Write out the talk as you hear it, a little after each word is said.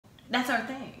That's our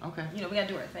thing. Okay. You know, we gotta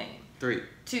do our thing. 3,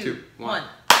 2, 1.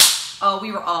 Oh,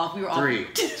 we were off. 3,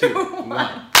 2, 1.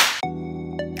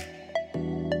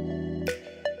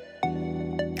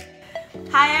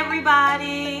 Hi,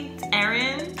 everybody. It's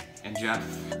Erin. And Jeff.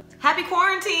 Happy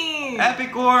quarantine. Happy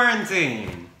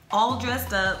quarantine. All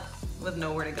dressed up with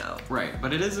nowhere to go. Right,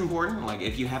 but it is important. Like,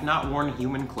 if you have not worn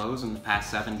human clothes in the past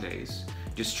 7 days,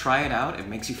 just try it out. It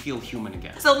makes you feel human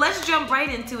again. So let's jump right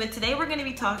into it. Today we're going to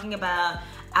be talking about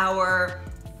our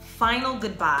final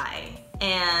goodbye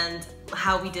and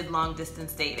how we did long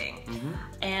distance dating.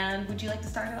 And would you like to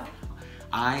start it off?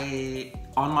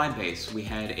 On my base, we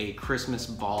had a Christmas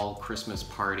ball, Christmas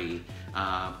party,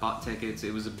 bought tickets.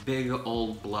 It was a big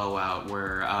old blowout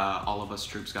where all of us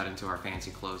troops got into our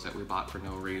fancy clothes that we bought for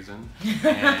no reason.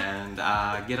 And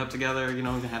get up together, you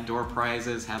know, have door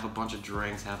prizes, have a bunch of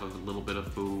drinks, have a little bit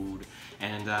of food,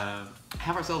 and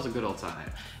have ourselves a good old time.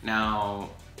 Now,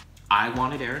 I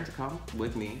wanted Erin to come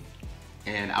with me.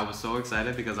 And I was so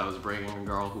excited because I was bringing a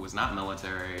girl who was not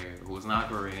military, who was not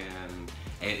Korean.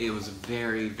 It was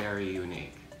very, very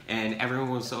unique. And everyone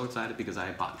was so excited because I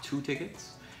had bought 2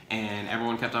 tickets. And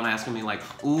everyone kept on asking me like,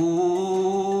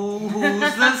 ooh,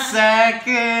 who's the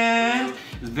second?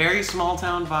 It's a very small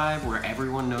town vibe where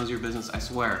everyone knows your business. I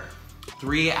swear,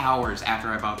 3 hours after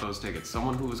I bought those tickets,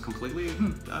 someone who was completely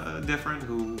different,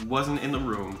 who wasn't in the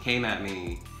room, came at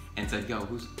me and said, yo,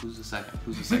 who's the second?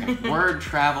 Who's the second? Word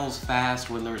travels fast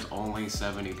when there's only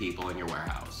 70 people in your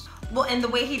warehouse. Well, and the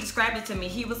way he described it to me,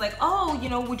 he was like, oh, you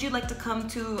know, would you like to come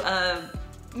to a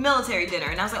military dinner?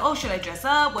 And I was like, oh, should I dress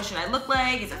up? What should I look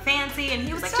like? Is it fancy? And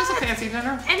he was like, it's just a fancy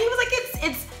dinner. And he was like,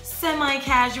 it's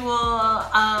semi-casual,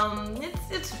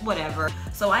 it's whatever.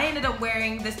 So I ended up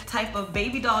wearing this type of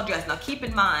baby doll dress. Now keep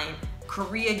in mind,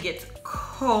 Korea gets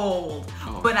cold,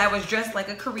 but I was dressed like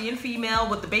a Korean female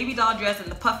with the baby doll dress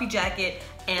and the puffy jacket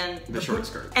and the short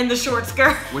skirt. And the short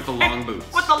skirt. With the long boots.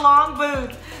 With the long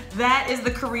boots. That is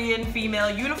the Korean female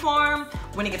uniform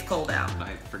when it gets cold out. I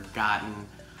had forgotten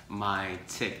my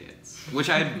tickets, which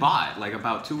I had bought like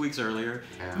about 2 weeks earlier.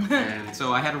 And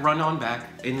so I had to run on back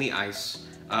in the ice.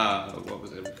 What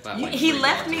was it? About like he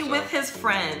left me with his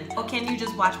friend. Oh, can you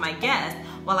just watch my guest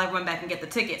while I run back and get the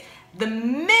ticket? The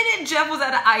minute Jeff was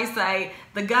out of eyesight,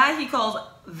 the guy he calls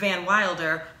Van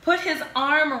Wilder put his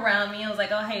arm around me and was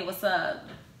like, oh, hey, what's up?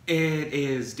 It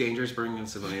is dangerous bringing a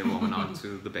civilian woman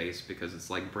onto the base because it's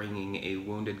like bringing a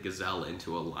wounded gazelle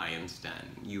into a lion's den.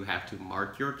 You have to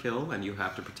mark your kill and you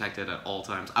have to protect it at all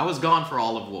times. I was gone for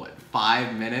all of what,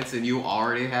 5 minutes and you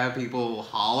already have people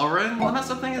hollering? Well, that's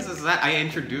the thing is that I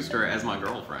introduced her as my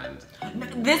girlfriend.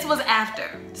 This was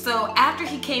after. So after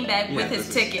he came back with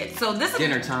his ticket. So this is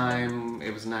dinner time.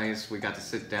 It was nice. We got to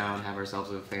sit down, have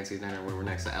ourselves a fancy dinner. We were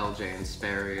next to LJ and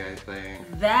Sperry, I think.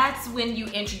 That's when you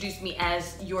introduced me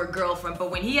as your girlfriend. But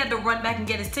when he had to run back and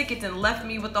get his tickets and left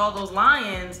me with all those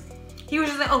lions, he was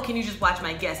just like, oh, can you just watch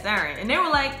my guest, Erin? And they were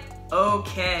like,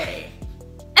 okay.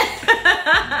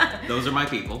 Those are my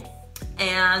people.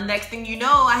 And next thing you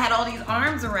know, I had all these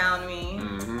arms around me.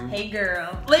 Hey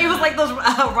girl. It was like those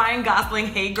Ryan Gosling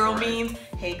hey girl memes.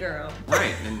 Hey girl.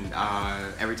 Right, and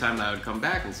every time that I would come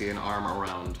back and see an arm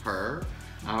around her,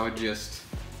 I would just...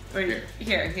 Here,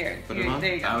 there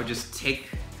you go. I would just take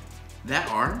that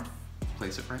arm,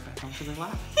 place it right back onto the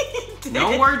lap.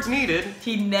 No words needed.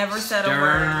 He never said a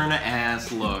word. Stern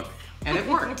ass look. And it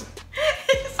worked.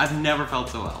 I've never felt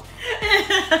so well.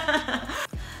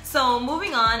 So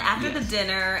moving on, after the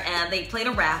dinner, and they played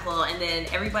a raffle, and then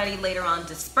everybody later on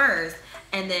dispersed,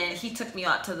 and then he took me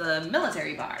out to the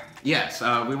military bar. Yes,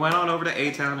 we went on over to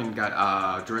A-Town and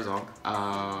got drizzle.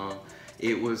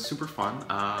 It was super fun.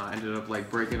 Ended up like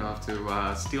breaking off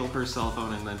to steal her cell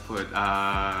phone and then put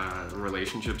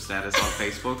relationship status on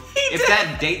Facebook. If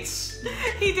that dates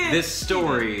this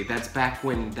story, that's back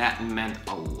when that meant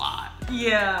a lot.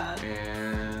 Yeah.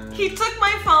 And he took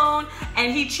my phone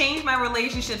and he changed my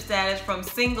relationship status from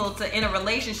single to in a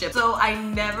relationship. So I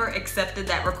never accepted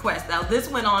that request. Now this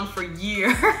went on for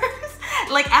years.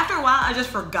 Like after a while, I just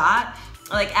forgot.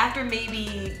 Like after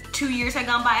maybe 2 years had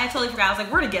gone by, I totally forgot. I was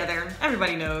like, we're together,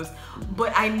 everybody knows.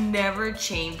 But I never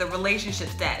changed the relationship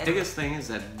status. The biggest thing is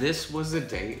that this was the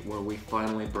date where we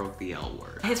finally broke the L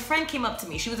word. His friend came up to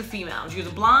me, she was a female. She was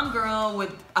a blonde girl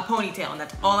with a ponytail, and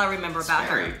that's all I remember about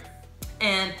her.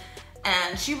 And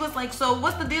she was like, so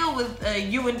what's the deal with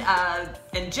you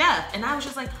and Jeff? And I was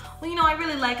just like, well, you know, I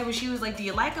really like him. And she was like, do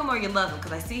you like him or you love him?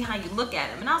 Because I see how you look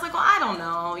at him. And I was like, well, I don't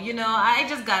know. You know, I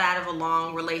just got out of a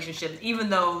long relationship,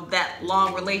 even though that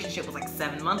long relationship was like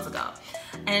 7 months ago.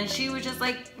 And she was just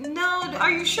like, no, are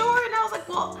you sure? And I was like,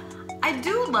 well, I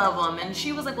do love him. And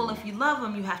she was like, well, if you love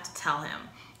him, you have to tell him.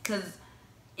 Because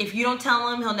if you don't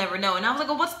tell him, he'll never know. And I was like,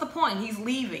 well, what's the point? He's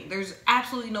leaving. There's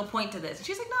absolutely no point to this. And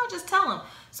she's like, no, just tell him.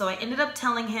 So I ended up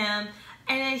telling him,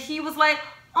 and he was like,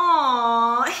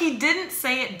 aw. He didn't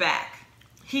say it back.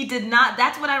 He did not.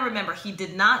 That's what I remember. He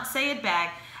did not say it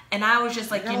back. And I was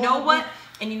just like, you know what?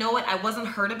 And you know what? I wasn't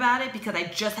hurt about it because I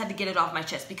just had to get it off my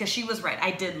chest, because she was right.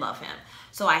 I did love him.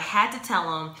 So I had to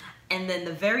tell him. And then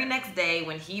the very next day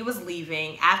when he was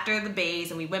leaving, after the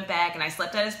bays, and we went back and I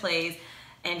slept at his place,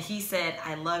 and he said,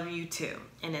 I love you too.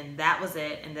 And then that was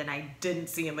it. And then I didn't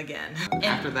see him again.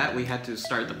 After that, we had to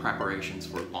start the preparations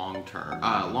for long-term,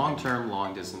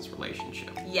 long-distance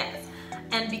relationship. Yes.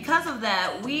 And because of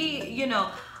that,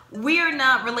 we are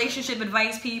not relationship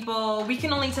advice people. We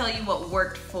can only tell you what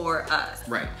worked for us.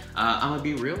 Right. I'm gonna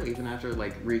be real, even after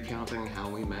like recounting how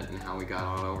we met and how we got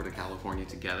on over to California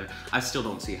together, I still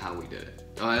don't see how we did it.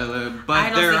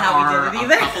 But there are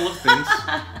a couple of things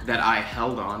that I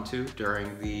held on to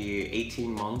during the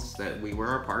 18 months that we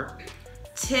were apart.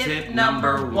 Tip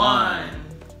number one.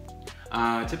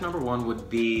 Tip number one would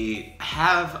be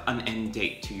have an end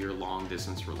date to your long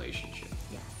distance relationship.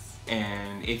 Yes.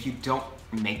 And if you don't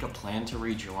make a plan to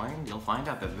rejoin, you'll find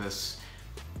out that this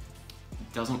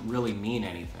doesn't really mean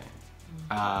anything.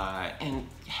 And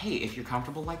hey, if you're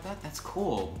comfortable like that, that's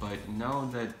cool, but know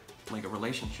that like a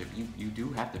relationship, you do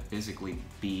have to physically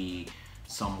be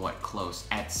somewhat close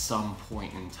at some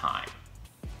point in time.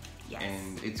 Yes.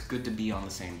 And it's good to be on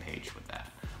the same page with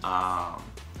that.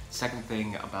 Second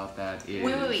thing about that is...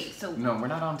 Wait. So... No, we're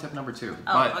not on tip number two.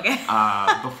 Oh, but, okay.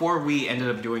 Before we ended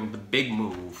up doing the big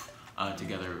move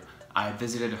together, I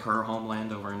visited her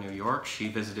homeland over in New York. She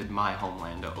visited my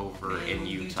homeland over in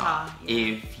Utah.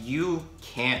 Yeah. If you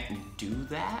can't do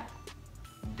that,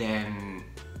 then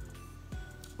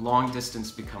long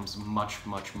distance becomes much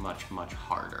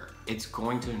harder. It's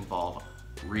going to involve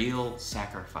real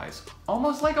sacrifice,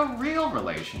 almost like a real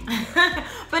relationship.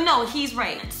 But no, he's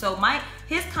right. So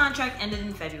his contract ended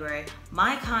in February.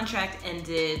 My contract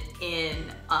ended in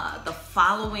the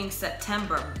following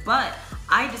September, but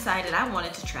I decided I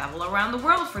wanted to travel around the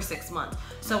world for 6 months.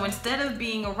 So instead of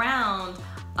being around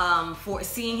for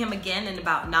seeing him again in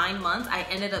about 9 months, I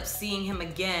ended up seeing him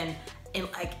again in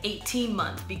like 18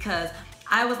 months, because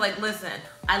I was like, listen,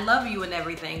 I love you and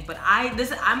everything, but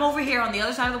I'm over here on the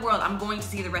other side of the world. I'm going to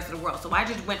see the rest of the world. So I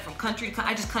just went from country to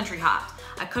I just country hopped.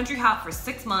 I country hopped for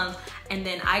 6 months, and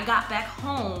then I got back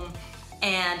home,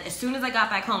 and as soon as I got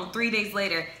back home, 3 days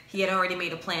later, he had already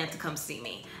made a plan to come see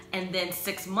me. And then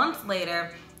 6 months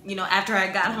later, after I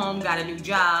got home, got a new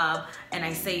job, and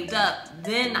I saved up,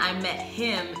 then I met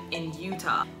him in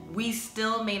Utah. We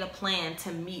still made a plan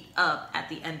to meet up at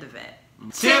the end of it.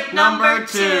 Tip number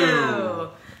two.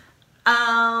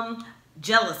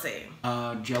 Jealousy.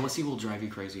 Jealousy will drive you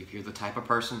crazy. If you're the type of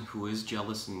person who is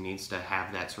jealous and needs to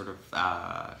have that sort of,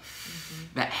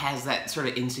 that has that sort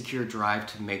of insecure drive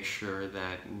to make sure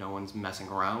that no one's messing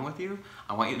around with you,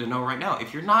 I want you to know right now,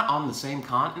 if you're not on the same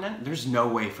continent, there's no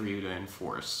way for you to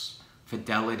enforce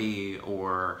fidelity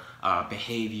or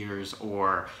behaviors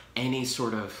or any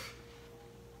sort of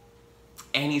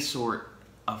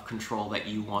control that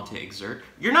you want to exert.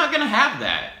 You're not gonna have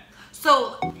that.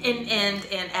 So, and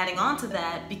adding on to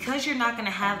that, because you're not gonna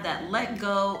have that, let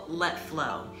go, let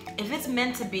flow. If it's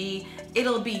meant to be,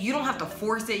 it'll be. You don't have to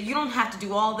force it. You don't have to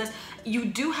do all this. You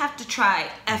do have to try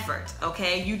effort,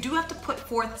 okay? You do have to put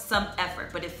forth some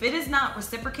effort. But if it is not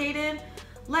reciprocated,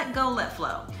 let go, let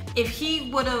flow. If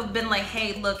he would have been like,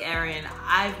 hey, look, Aaron,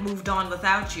 I've moved on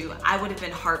without you, I would have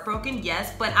been heartbroken,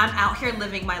 yes, but I'm out here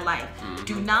living my life.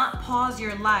 Do not pause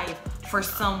your life for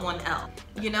someone else.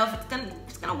 If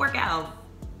it's gonna work out,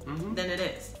 then it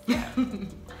is. Yeah.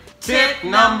 Tip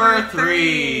number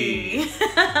three.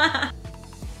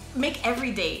 Make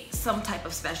every date some type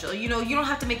of special. You don't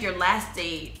have to make your last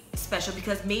date special,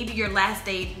 because maybe your last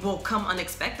date will come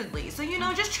unexpectedly. So,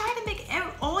 just try to make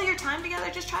all your time together,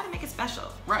 just try to make it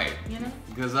special. Right.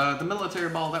 Because the military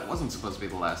ball, that wasn't supposed to be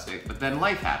the last date, but then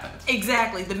life happened.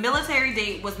 Exactly. The military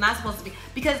date was not supposed to be,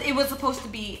 because it was supposed to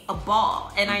be a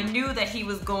ball, and I knew that he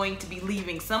was going to be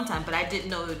leaving sometime, but I didn't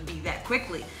know it would be that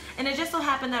quickly. And it just so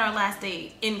happened that our last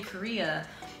date in Korea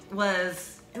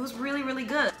was really, really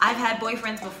good. I've had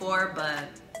boyfriends before, but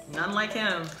none like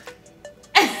him.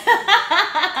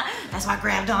 That's why I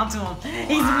grabbed onto him.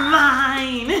 He's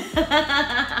mine.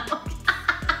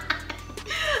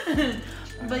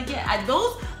 But yeah,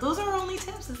 those are our only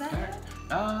tips. Is that it?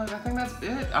 I think that's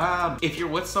it. If you're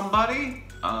with somebody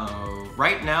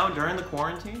right now during the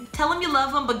quarantine, tell them you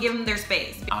love them, but give them their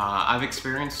space. I've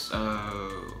experienced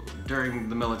during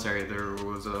the military, there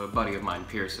was a buddy of mine,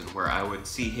 Pearson, where I would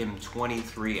see him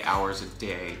 23 hours a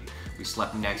day. We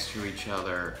slept next to each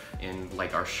other in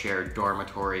like our shared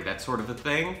dormitory, that sort of a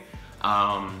thing.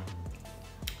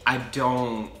 I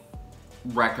don't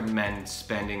recommend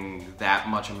spending that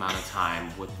much amount of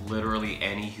time with literally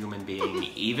any human being,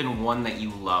 even one that you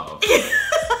love.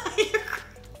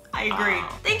 I agree.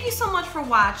 Thank you so much for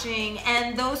watching,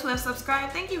 and those who have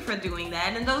subscribed, thank you for doing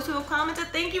that, and those who have commented,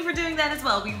 thank you for doing that as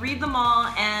well. We read them all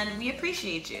and we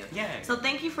appreciate you. Yay. So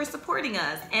thank you for supporting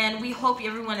us, and we hope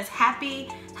everyone is happy,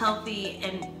 healthy,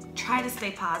 and try to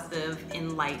stay positive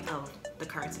in light of the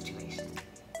current situation.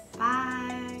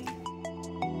 Bye.